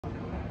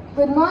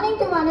Good morning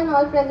to one and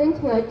all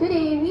present here.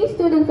 Today, we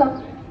students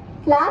of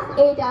Class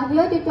 8 are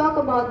here to talk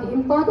about the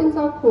importance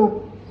of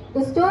hope.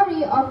 The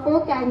story of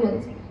 4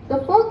 candles.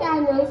 The 4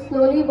 candles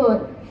slowly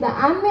burned. The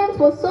ambience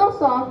was so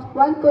soft,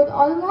 one could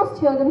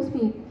almost hear them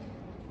speak.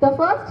 The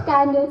first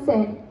candle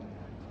said,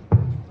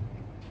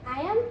 I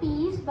am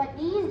peace, but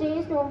these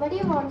days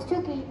nobody wants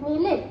to keep me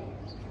lit.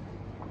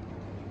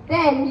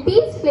 Then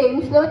peace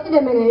flame slowly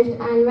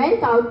diminished and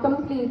went out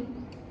completely.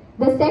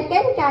 The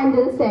second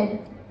candle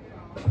said,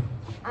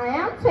 I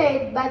am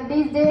faith, but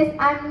these days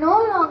I am no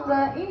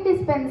longer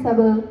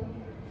indispensable.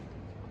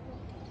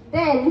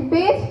 Then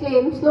faith's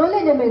flame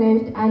slowly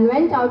diminished and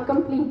went out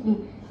completely.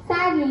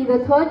 Sadly, the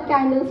third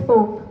candle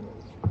spoke.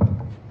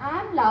 I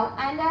am love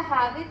and I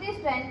haven't the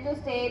strength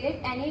to stay lit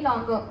any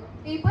longer.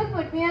 People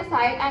put me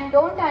aside and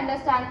don't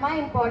understand my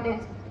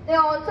importance. They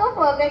also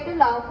forget to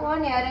love who are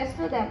nearest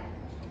to them.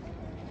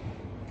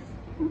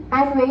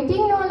 And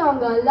waiting no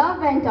longer, love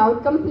went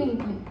out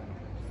completely.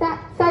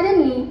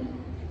 Suddenly,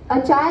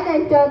 a child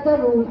entered the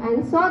room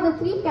and saw the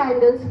 3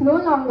 candles no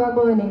longer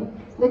burning.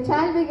 The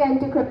child began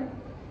to cry.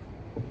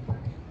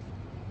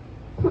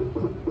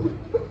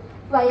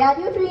 Why are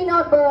you 3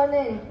 not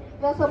burning?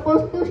 You are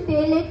supposed to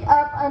stay lit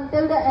up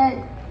until the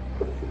end.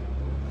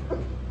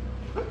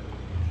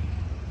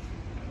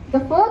 The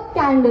 4th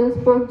candle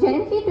spoke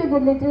gently to the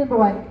little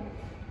boy.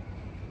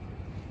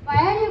 Why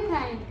are you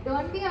crying?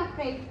 Don't be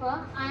afraid, for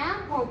I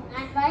am hope,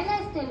 and while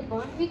I still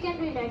burn, we can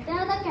relight the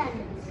other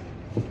candles.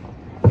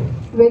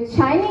 With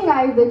shining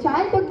eyes, the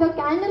child took the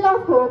candle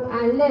of hope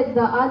and lit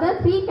the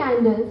other 3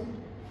 candles.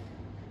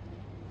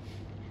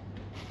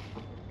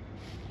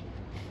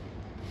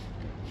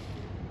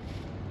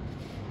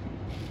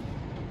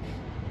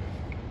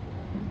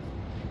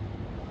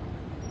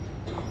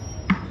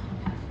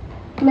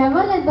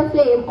 Never let the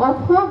flame of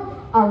hope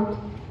out.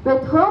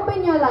 With hope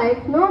in your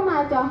life, no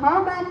matter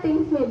how bad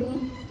things may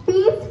be,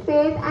 peace,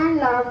 faith and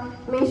love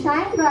may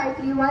shine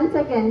brightly once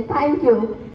again. Thank you.